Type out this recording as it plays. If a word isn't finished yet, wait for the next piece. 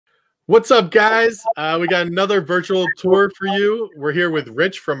What's up, guys? We got another virtual tour for you. We're here with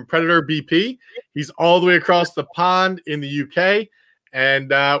Rich from Predator BP. He's all the way across the pond in the UK, and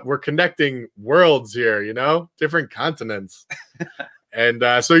we're connecting worlds here, you know, different continents. And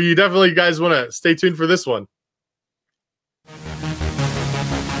so you definitely guys want to stay tuned for this one.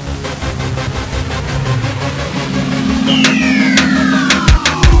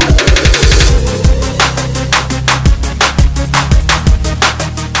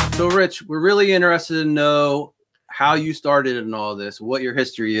 So, Rich, we're really interested to know how you started in all this, what your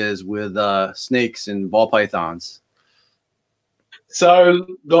history is with snakes and ball pythons. So,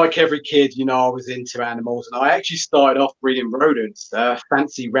 like every kid, you know, I was into animals, and I actually started off breeding rodents,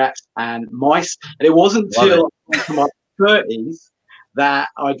 fancy rats and mice. And it wasn't until my 30s that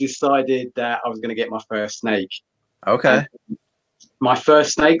I decided that I was going to get my first snake. Okay. And my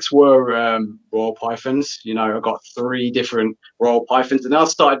first snakes were royal pythons. You know, I got 3 different royal pythons, and then I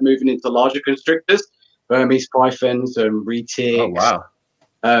started moving into larger constrictors, Burmese pythons and retics. Oh,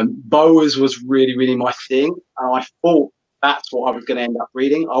 wow. Boas was really my thing, and I thought that's what I was going to end up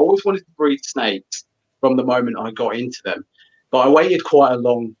breeding. I always wanted to breed snakes from the moment I got into them, but I waited quite a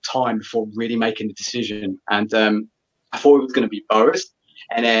long time before really making the decision, and I thought it was going to be boas.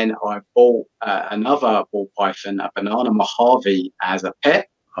 And then I bought another ball python, a banana Mojave, as a pet.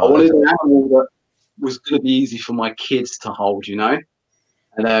 I wanted an animal that was going to be easy for my kids to hold, you know,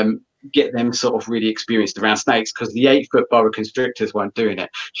 and get them sort of really experienced around snakes, because the 8-foot boa constrictors weren't doing it.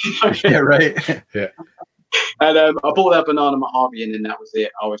 Yeah, right. Yeah. And I bought that banana Mojave, and then that was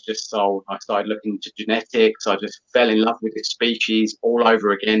it. I was just sold. I started looking into genetics. I just fell in love with this species all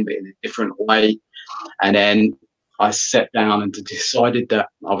over again, but in a different way. And then I sat down and decided that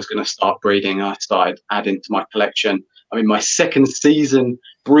I was going to start breeding. I started adding to my collection. I'm in my 2nd season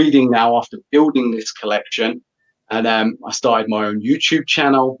breeding now after building this collection. And I started my own YouTube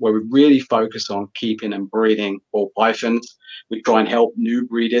channel where we really focus on keeping and breeding ball pythons. We try and help new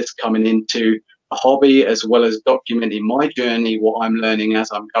breeders coming into a hobby, as well as documenting my journey, what I'm learning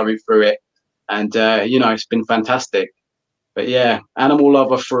as I'm going through it. And, you know, it's been fantastic. But yeah, animal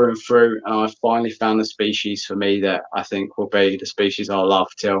lover through and through, and I finally found the species for me that I think will be the species I'll love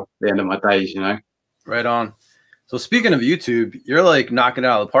till the end of my days, you know? Right on. So speaking of YouTube, you're like knocking it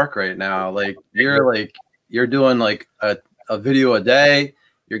out of the park right now. Like you're doing like a video a day.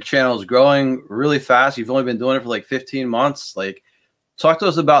 Your channel is growing really fast. You've only been doing it for like 15 months. Like, talk to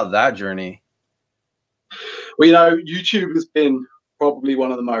us about that journey. Well, you know, YouTube has been probably one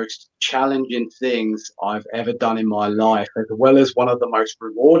of the most challenging things I've ever done in my life, as well as one of the most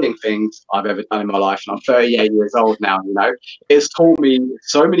rewarding things I've ever done in my life. And I'm 38 years old now, you know. It's taught me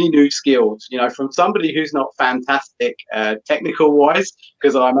so many new skills, you know, from somebody who's not fantastic technical-wise,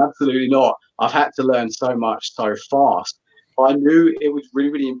 because I'm absolutely not. I've had to learn so much so fast. I knew it was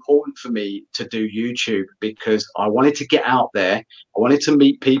really important for me to do YouTube, because I wanted to get out there. I wanted to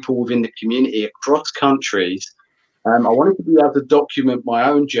meet people within the community across countries. I wanted to be able to document my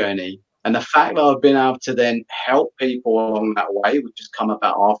own journey, and the fact that I've been able to then help people along that way, which has come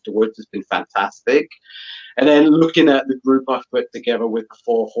about afterwards, has been fantastic. And then looking at the group I've put together with the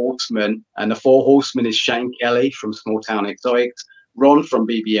 4 Horsemen, and the 4 Horsemen is Shane Kelly from Small Town Exotics, Ron from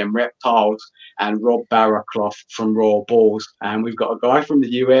BBM Reptiles, and Rob Barraclough from Raw Balls. And we've got a guy from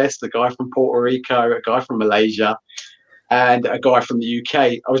the US, a guy from Puerto Rico, a guy from Malaysia, and a guy from the UK.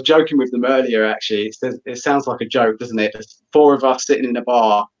 I was joking with them earlier, actually. It sounds like a joke, doesn't it? There's 4 of us sitting in a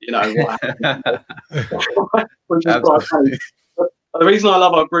bar, you know, what happened? Which is quite funny. But the reason I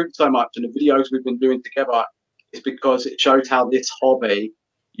love our group so much and the videos we've been doing together is because it shows how this hobby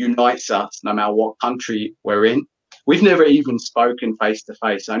unites us no matter what country we're in. We've never even spoken face to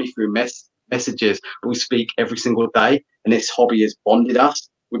face, only through messages, but we speak every single day, and this hobby has bonded us.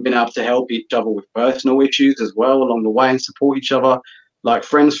 We've been able to help each other with personal issues as well along the way, and support each other like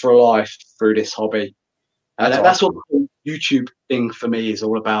friends for life through this hobby. And that's what the YouTube thing for me is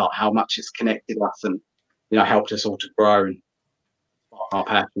all about, how much it's connected us and, you know, helped us all to grow and our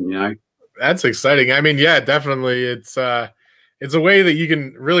passion, you know. That's exciting. I mean, yeah, definitely. It's a way that you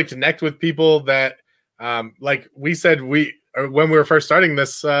can really connect with people that, like we said, when we were first starting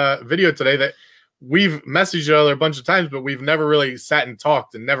this video today, that we've messaged each other a bunch of times, but we've never really sat and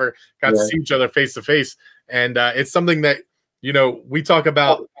talked and never got to see each other face to face. And it's something that, you know, we talk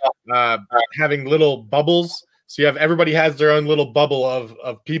about having little bubbles. So everybody has their own little bubble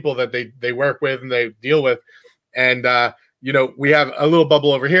of people that they work with and they deal with. And, you know, we have a little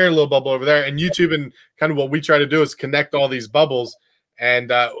bubble over here, a little bubble over there. And YouTube, and kind of what we try to do is connect all these bubbles,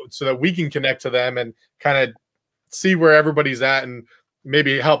 and so that we can connect to them and kind of see where everybody's at and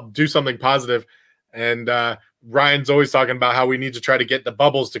maybe help do something positive. And Ryan's always talking about how we need to try to get the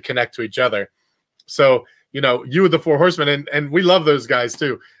bubbles to connect to each other. So, you know, you with the Four Horsemen, and we love those guys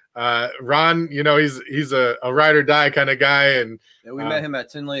too. Ron, you know, he's a ride or die kind of guy. And yeah, we met him at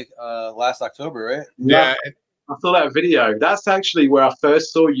Tin Lake last October, right? Yeah. I saw that video. That's actually where I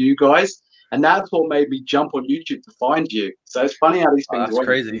first saw you guys. And that's what made me jump on YouTube to find you. So it's funny how these things that's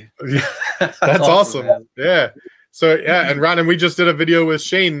crazy. That's awesome. Yeah. So yeah, and Ron, and we just did a video with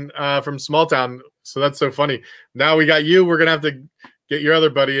Shane from Small Town. So that's so funny. Now we got you. We're gonna have to get your other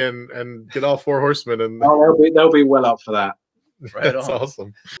buddy and get all Four Horsemen. And they'll be well up for that. Right, that's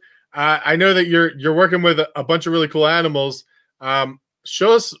awesome. I know that you're working with a bunch of really cool animals.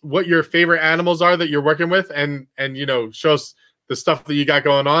 Show us what your favorite animals are that you're working with, and you know, show us the stuff that you got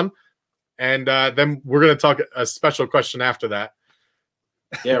going on. And then we're going to talk a special question after that.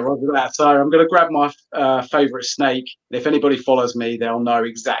 Yeah, roger that. So I'm going to grab my favorite snake. If anybody follows me, they'll know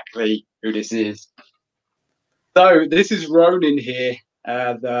exactly who this is. So this is Ronin here,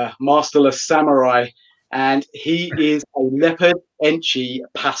 the masterless samurai. And he is a leopard Enchi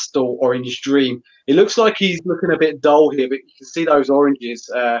pastel orange dream. It looks like he's looking a bit dull here, but you can see those oranges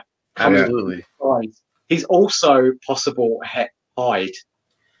coming. Absolutely. He's also possible het pied.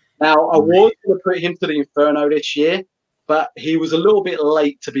 Now, I was going to put him to the Inferno this year, but he was a little bit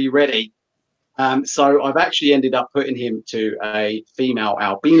late to be ready. So I've actually ended up putting him to a female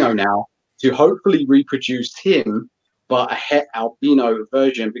albino now to hopefully reproduce him, but a het albino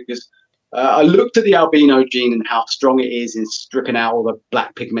version, because I looked at the albino gene and how strong it is in stripping out all the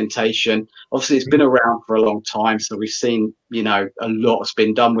black pigmentation. Obviously, it's been around for a long time, so we've seen, you know, a lot's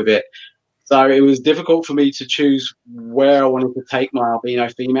been done with it. So it was difficult for me to choose where I wanted to take my albino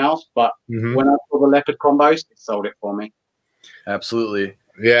females, but when I saw the leopard combos, it sold it for me. Absolutely.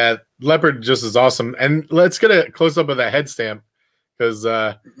 Yeah, leopard just is awesome. And let's get a close up of that head stamp, because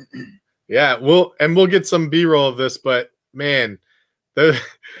yeah, we'll get some B-roll of this, but man,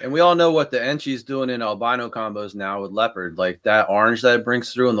 and we all know what the Enchi's doing in albino combos now with leopard. Like that orange that it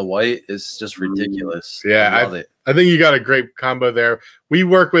brings through and the white is just ridiculous. Yeah, I love it. I think you got a great combo there. We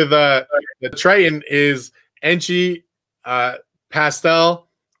work with the Triton is Enchi, pastel,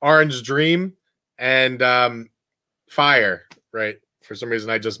 orange dream, and fire. Right. For some reason,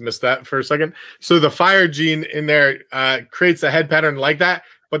 I just missed that for a second. So the fire gene in there creates a head pattern like that,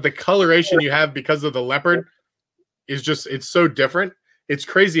 but the coloration you have because of the leopard is just, it's so different. It's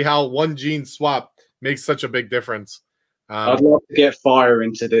crazy how one gene swap makes such a big difference. I'd love to get fire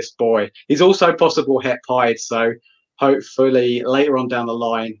into this boy. He's also possible het pied, so hopefully later on down the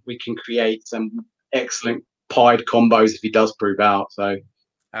line we can create some excellent pied combos if he does prove out. So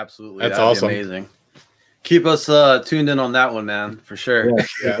absolutely, that's awesome. Amazing. Keep us tuned in on that one, man, for sure.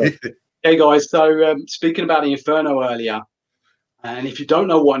 Yeah. Hey guys, so speaking about the Inferno earlier, and if you don't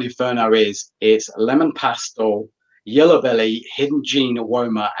know what an Inferno is, it's lemon pastel, yellow belly, hidden gene,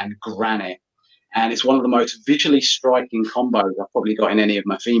 woma, and granite. And it's one of the most visually striking combos I've probably got in any of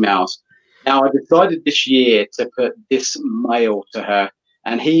my females. Now, I decided this year to put this male to her,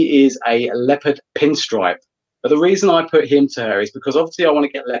 and he is a leopard pinstripe. But the reason I put him to her is because obviously I want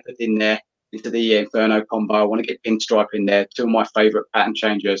to get leopard in there into the Inferno combo. I want to get pinstripe in there, two of my favorite pattern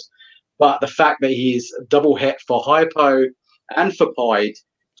changers. But the fact that he's double het for hypo and for pied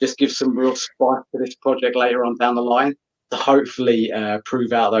just gives some real spice to this project later on down the line to hopefully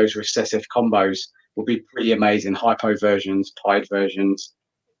prove out those recessive combos. Will be pretty amazing. Hypo versions, pied versions.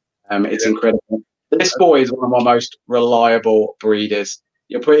 It's incredible. This boy is one of my most reliable breeders.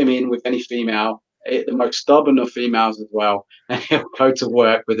 You'll put him in with any female, the most stubborn of females as well, and he'll go to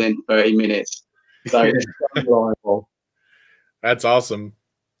work within 30 minutes. So it's reliable. That's awesome.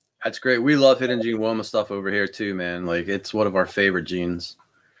 That's great. We love hidden gene woma stuff over here too, man. Like it's one of our favorite genes.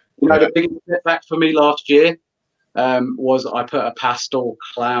 You know, the biggest setback for me last year was I put a pastel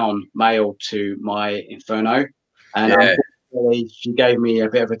clown male to my Inferno, and unfortunately she gave me a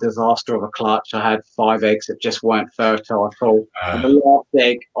bit of a disaster of a clutch. I had 5 eggs that just weren't fertile at all. And the last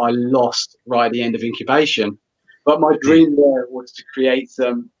egg I lost right at the end of incubation. But my dream there was to create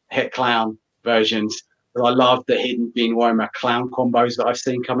some het clown versions. I love the hidden gene woma clown combos that I've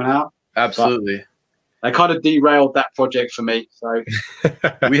seen coming out. Absolutely. They kind of derailed that project for me. So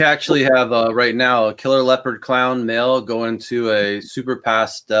we actually have right now a killer leopard clown male going to a super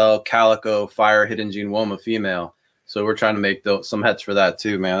pastel calico fire hidden gene woma female. So we're trying to make some hets for that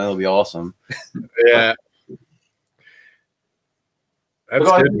too, man. That'll be awesome. Yeah. That's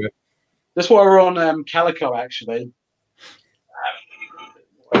good, man. That's why we're on calico, actually.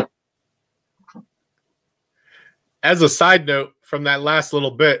 As a side note from that last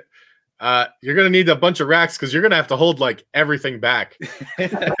little bit, you're going to need a bunch of racks because you're going to have to hold like everything back.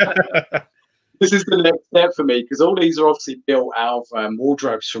 this is the next step for me, because all these are obviously built out of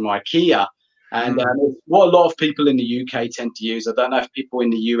wardrobes from IKEA. And it's what a lot of people in the UK tend to use. I don't know if people in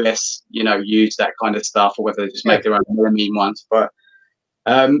the US, use that kind of stuff, or whether they just make their own melamine ones. But,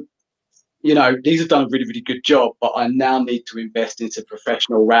 these have done a really, really good job. But I now need to invest into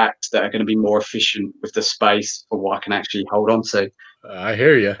professional racks that are going to be more efficient with the space for what I can actually hold on to. I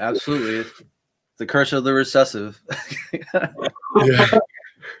hear you. Absolutely. The curse of the recessive. Yeah.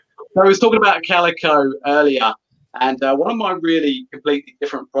 So I was talking about calico earlier, and one of my really completely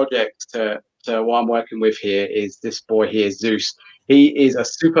different projects to what I'm working with here is this boy here, Zeus. He is a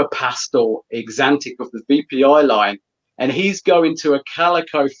super pastel exantic of the VPI line, and he's going to a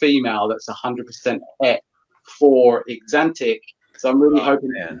calico female that's 100% het for exantic. So I'm really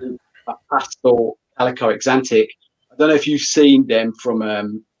hoping to do a pastel calico exantic. I don't know if you've seen them from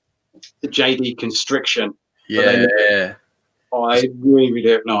the JD Constriction. Yeah. I really,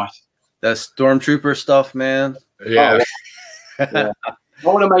 really look nice. That stormtrooper stuff, man. Yeah. Oh, yeah. I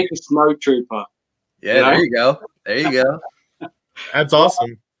want to make a snow trooper. Yeah, there you go. There you go. That's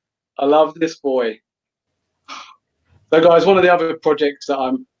awesome. I love this boy. So, guys, one of the other projects that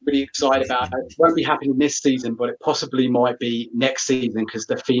I'm really excited about, it won't be happening this season, but it possibly might be next season, because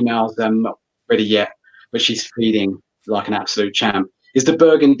the female's not ready yet, but she's feeding like an absolute champ, is the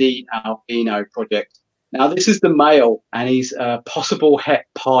Burgundy Albino project. Now, this is the male, and he's possible het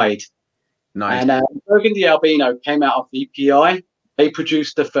pied. Nice. And Burgundy Albino came out of VPI. They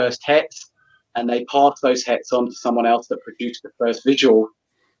produced the first hets, and they passed those hets on to someone else that produced the first visual.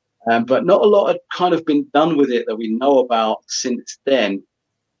 But not a lot had kind of been done with it that we know about since then.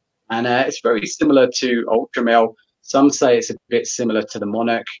 And it's very similar to Ultramel. Some say it's a bit similar to the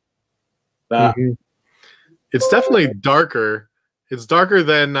Monarch. But it's definitely darker. It's darker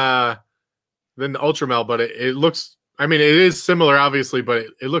than Ultramel, but it looks, I mean, it is similar, obviously, but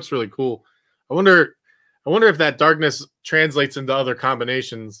it looks really cool. I wonder if that darkness translates into other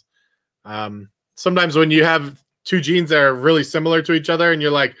combinations. Sometimes when you have two genes that are really similar to each other, and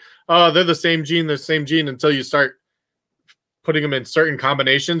you're like, oh, they're the same gene, until you start putting them in certain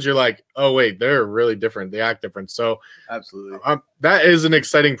combinations, you're like, oh wait, they're really different. They act different. So absolutely, that is an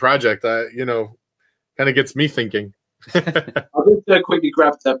exciting project. Kind of gets me thinking. I'll just quickly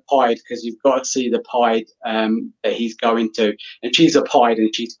grab the pied, because you've got to see the pied that he's going to, and she's a pied,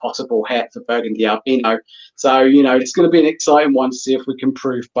 and she's possible het for Burgundy Albino. So it's going to be an exciting one to see if we can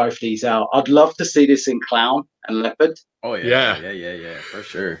prove both these out. I'd love to see this in clown and leopard. Oh yeah, for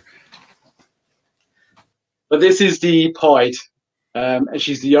sure. But this is the pied, and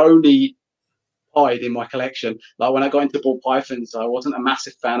she's the only pied in my collection. Like when I got into ball pythons, I wasn't a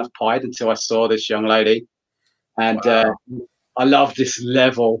massive fan of pied until I saw this young lady. And I love this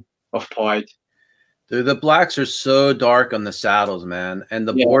level of pied. Dude, the blacks are so dark on the saddles, man. And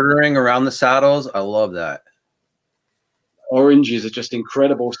the bordering around the saddles, I love that. Oranges are just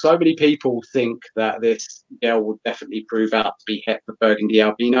incredible. So many people think that this girl will definitely prove out to be het for Burgundy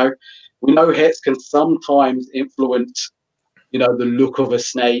Albino. We know hets can sometimes influence, the look of a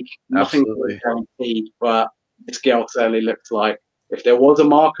snake. Nothing guaranteed, but this girl certainly looks like, if there was a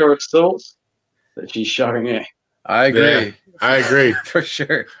marker of sorts, that she's showing it. I agree. Yeah, I agree. For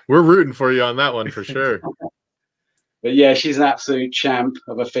sure. We're rooting for you on that one, for sure. But yeah, she's an absolute champ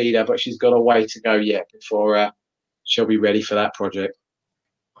of a feeder, but she's got a way to go yet before she'll be ready for that project.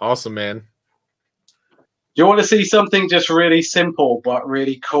 Awesome, man. Do you want to see something just really simple but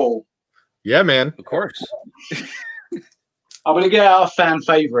really cool? Yeah, man. Of course. I'm going to get out a fan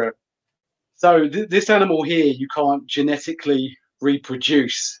favorite. So this animal here, you can't genetically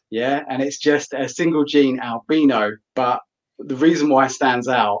reproduce, and it's just a single gene albino, but the reason why it stands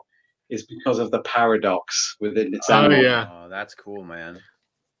out is because of the paradox within its animal. Oh, that's cool, man.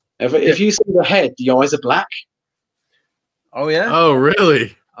 If you see the head, the eyes are black. Oh yeah. Oh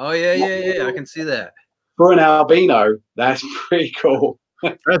really? Oh yeah, I can see that. For an albino, that's pretty cool.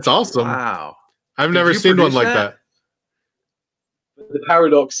 That's awesome. Wow. I've never seen one like that. The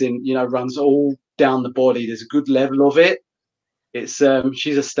paradox runs all down the body. There's a good level of it. It's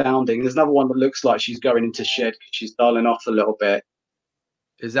she's astounding. There's another one that looks like she's going into shed because she's dialing off a little bit.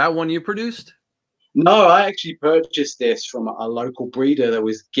 Is that one you produced? No, I actually purchased this from a local breeder that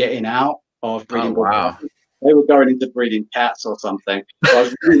was getting out of breeding. Oh, wow. They were going into breeding cats or something. So I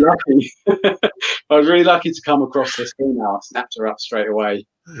was really lucky. I was really lucky to come across this female. I snapped her up straight away.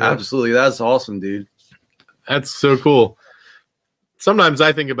 Absolutely. That's awesome, dude. That's so cool. Sometimes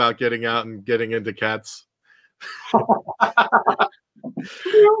I think about getting out and getting into cats. Yeah,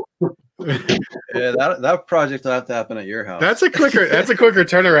 that project will have to happen at your house. That's a quicker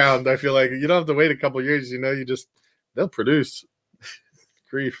turnaround. I feel like you don't have to wait a couple years. They'll produce.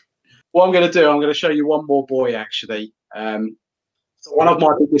 Grief. what I'm going to do, I'm going to show you one more boy, actually. So one of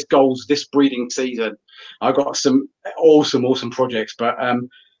my biggest goals this breeding season, I've got some awesome projects, but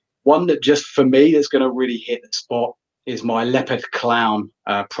one that just for me is going to really hit the spot is my leopard clown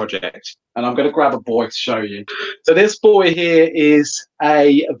project. And I'm going to grab a boy to show you. So this boy here is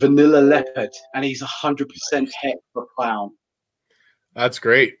a vanilla leopard, and he's 100% het for clown. That's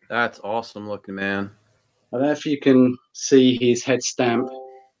great. That's awesome looking, man. I don't know if you can see his head stamp.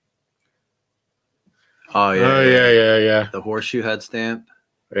 Oh yeah, yeah. The horseshoe head stamp.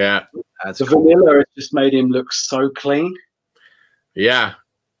 Yeah, that's the cool. vanilla has just made him look so clean. Yeah,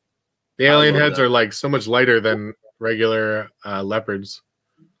 the alien heads are like so much lighter than regular leopards.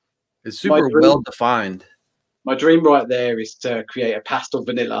 It's super well defined. My dream right there is to create a pastel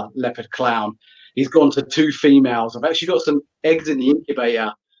vanilla leopard clown. He's gone to 2 females. I've actually got some eggs in the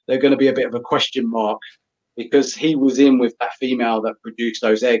incubator. They're going to be a bit of a question mark because he was in with that female that produced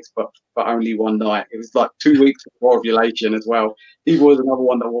those eggs, but for only one night. It was like 2 weeks before ovulation as well. He was another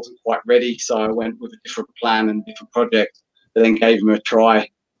one that wasn't quite ready, so I went with a different plan and different project, but then gave him a try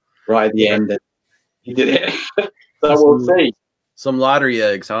right at the end, and he did it. So we'll see. Some lottery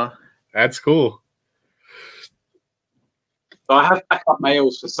eggs, huh? That's cool. So I have backup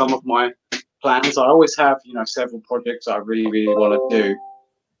males for some of my plans. I always have, several projects I really want to do.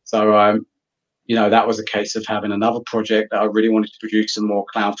 So, that was a case of having another project that I really wanted to produce some more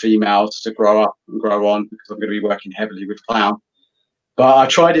clown females to grow up and grow on because I'm going to be working heavily with clown. But I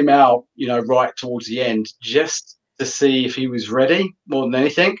tried him out, right towards the end just to see if he was ready more than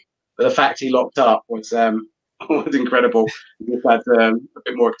anything. But the fact he locked up was incredible. We just had a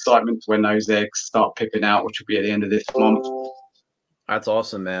bit more excitement when those eggs start pipping out, which will be at the end of this month. That's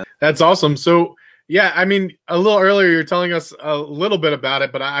awesome, man. That's awesome. So, yeah, I mean, a little earlier you're telling us a little bit about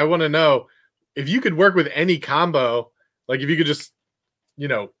it, but I want to know if you could work with any combo, like if you could just,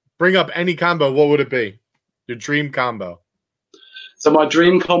 bring up any combo, what would it be? Your dream combo? So my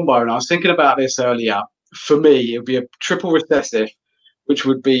dream combo, and I was thinking about this earlier, for me, it would be a triple recessive, which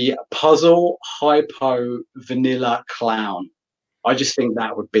would be puzzle, hypo, vanilla, clown. I just think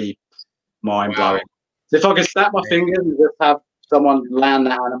that would be mind-blowing. Wow. So if I could snap my fingers and just have someone land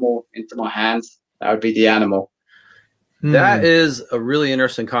that animal into my hands, that would be the animal. That is a really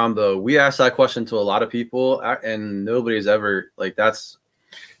interesting combo. We asked that question to a lot of people, and nobody's ever that's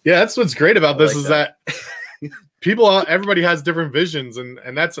what's great about this is that everybody has different visions, and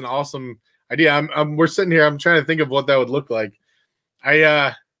that's an awesome idea. We're sitting here, I'm trying to think of what that would look like.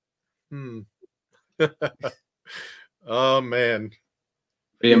 Oh man,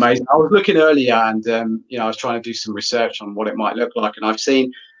 be amazing. I was looking earlier, and I was trying to do some research on what it might look like, and I've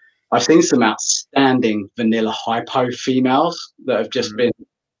seen some outstanding vanilla hypo females that have just been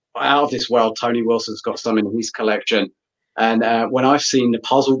out of this world. Tony Wilson's got some in his collection, and when I've seen the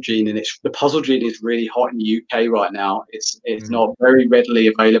puzzle gene, and the puzzle gene is really hot in the UK right now. It's not very readily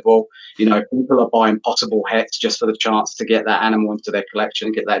available. People are buying possible hets just for the chance to get that animal into their collection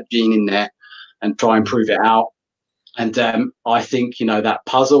and get that gene in there and try and prove it out. And I think, that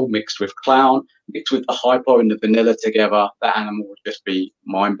puzzle mixed with clown, mixed with the hypo and the vanilla together, that animal would just be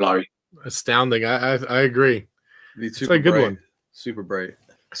mind-blowing. Astounding. I agree. It's a good one. Super bright.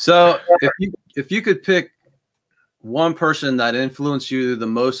 So if you could pick one person that influenced you the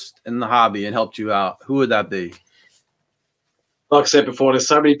most in the hobby and helped you out, who would that be? Like I said before, there's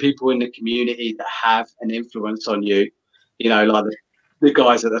so many people in the community that have an influence on you, like the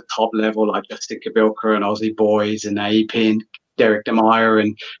guys at the top level, like Justin Kabilka and Aussie Boys and Apin, Derek DeMeyer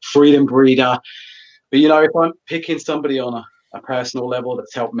and Freedom Breeder. But, if I'm picking somebody on a personal level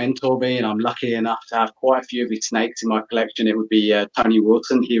that's helped mentor me, and I'm lucky enough to have quite a few of his snakes in my collection, it would be Tony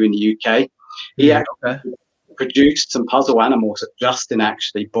Wilson here in the UK. He actually produced some puzzle animals that Justin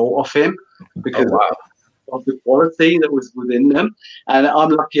actually bought off him because of the quality that was within them. And I'm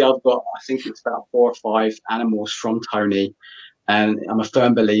lucky I've got, I think it's about 4 or 5 animals from Tony. And I'm a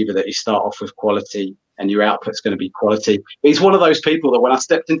firm believer that you start off with quality and your output's going to be quality. But he's one of those people that when I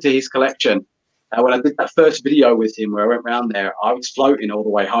stepped into his collection, when I did that first video with him where I went around there, I was floating all the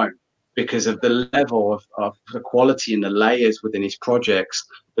way home because of the level of the quality and the layers within his projects,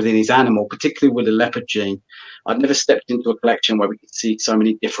 within his animal, particularly with the leopard gene. I'd never stepped into a collection where we could see so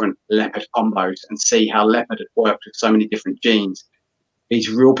many different leopard combos and see how leopard had worked with so many different genes. He's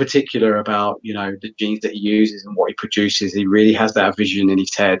real particular about, the genes that he uses and what he produces. He really has that vision in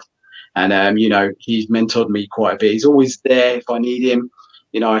his head. And, he's mentored me quite a bit. He's always there if I need him.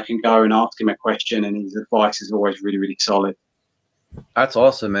 I can go and ask him a question, and his advice is always really, really solid. That's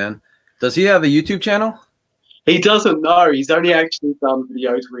awesome, man. Does he have a YouTube channel? He doesn't know. He's only actually done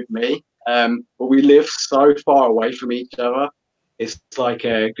videos with me. But we live so far away from each other. it's like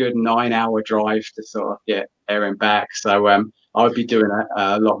a good 9-hour drive to sort of get there and back. So I would be doing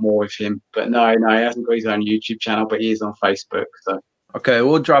a lot more with him. But no, he hasn't got his own YouTube channel, but he is on Facebook. So okay,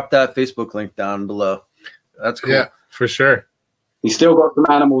 we'll drop that Facebook link down below. That's cool. Yeah, for sure. He's still got some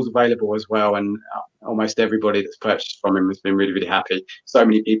animals available as well, and almost everybody that's purchased from him has been really, really happy. So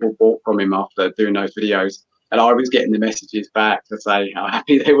many people bought from him after doing those videos, and I was getting the messages back to say how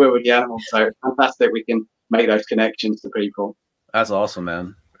happy they were with the animals. So it's fantastic we can make those connections to people. That's awesome,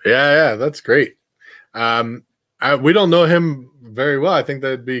 man. Yeah, that's great. We don't know him very well. I think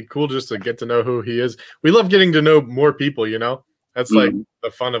that'd be cool just to get to know who he is. We love getting to know more people, you know? That's like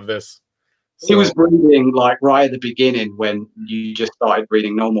the fun of this. So. He was breeding like right at the beginning when you just started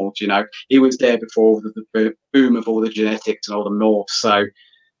breeding normals, you know. He was there before the boom of all the genetics and all the morphs. So,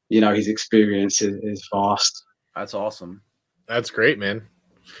 you know, his experience is vast. That's awesome. That's great, man.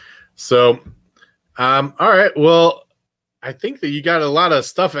 So, all right. Well, I think that you got a lot of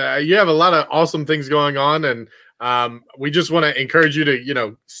stuff. You have a lot of awesome things going on. And we just want to encourage you to, you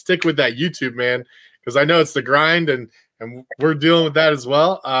know, stick with that YouTube, man, because I know it's the grind and we're dealing with that as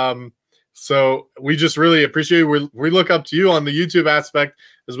well. So we just really appreciate it. We look up to you on the YouTube aspect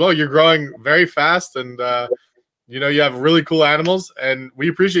as well. You're growing very fast and, you know, you have really cool animals and we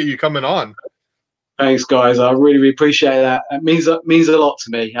appreciate you coming on. Thanks, guys. I really, really appreciate that. It means a lot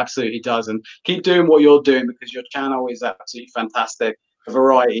to me. Absolutely does. And keep doing what you're doing because your channel is absolutely fantastic. The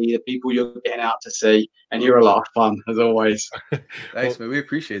variety, the people you're getting out to see, and you're a lot of fun as always. Thanks, man. We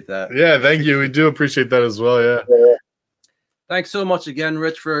appreciate that. Yeah, thank you. We do appreciate that as well. Yeah. Thanks so much again,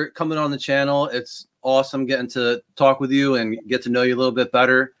 Rich, for coming on the channel. It's awesome getting to talk with you and get to know you a little bit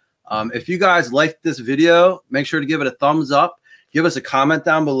better. If you guys liked this video, make sure to give it a thumbs up. Give us a comment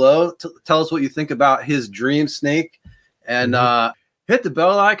down below. Tell us what you think about his dream snake. And hit the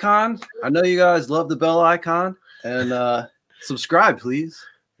bell icon. I know you guys love the bell icon. And subscribe, please.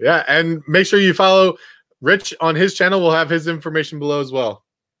 Yeah, and make sure you follow Rich on his channel. We'll have his information below as well.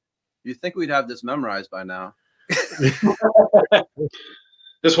 You'd think we'd have this memorized by now.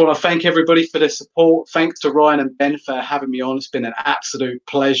 Just want to thank everybody for their support. Thanks to Ryan and Ben for having me on. It's been an absolute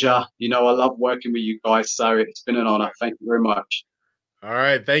pleasure. You know, I love working with you guys, so it's been an honor. Thank you very much. All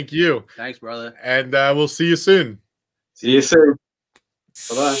right, thank you. Thanks, brother. And we'll see you soon. See you soon.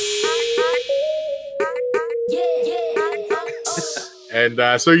 Bye-bye.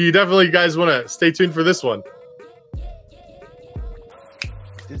 And so you definitely guys want to stay tuned for this one.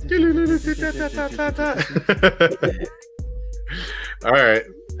 All right.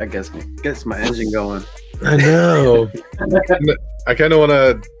 That gets my engine going. I know. I kind of want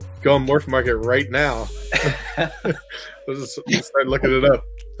to go on Morph Market right now. Let's start looking it up.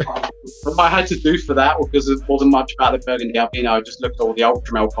 What I had to do for that, because it wasn't much about the Burgundy Albino, I just looked at all the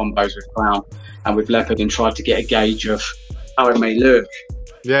Ultramel combos with Clown and with Leopard and tried to get a gauge of how it may look.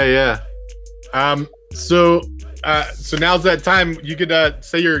 Yeah. So now's that time. You could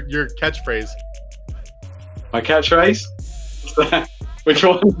say your catchphrase. My catchphrase? Which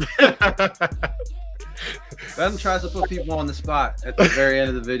one? Ben tries to put people on the spot at the very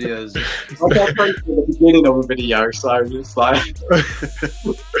end of the videos. My catchphrase at the beginning of a video, so just like,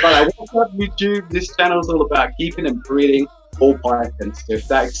 what's up, YouTube? This channel's all about keeping and breeding all pythons. So if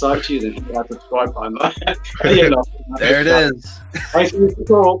that excites you, then hit that subscribe button. There it is. Thanks for the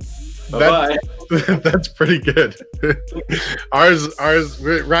support. Bye-bye. That's pretty good. ours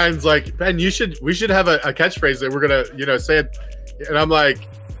Ryan's like, Ben, we should have a catchphrase that we're gonna say it, and I'm like,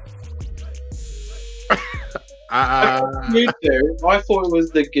 you do. I thought it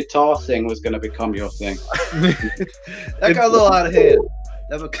was the guitar thing was gonna become your thing. That got a little out of hand.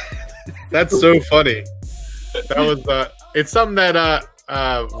 That's so funny. That was it's something that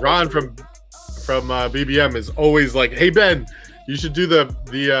Ron from BBM is always like, hey Ben, you should do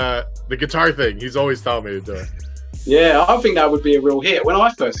the guitar thing. He's always telling me to do it. Yeah, I think that would be a real hit. When I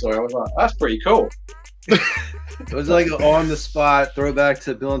first saw it, I was like, that's pretty cool. It was like an on the spot throwback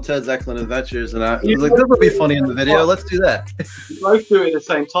to Bill and Ted's Excellent Adventures, and I was like, that would be funny in the video. Let's do that. We both do it at the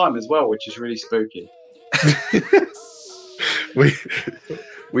same time as well, which is really spooky.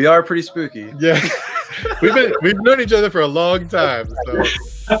 We are pretty spooky. Yeah. We've known each other for a long time. So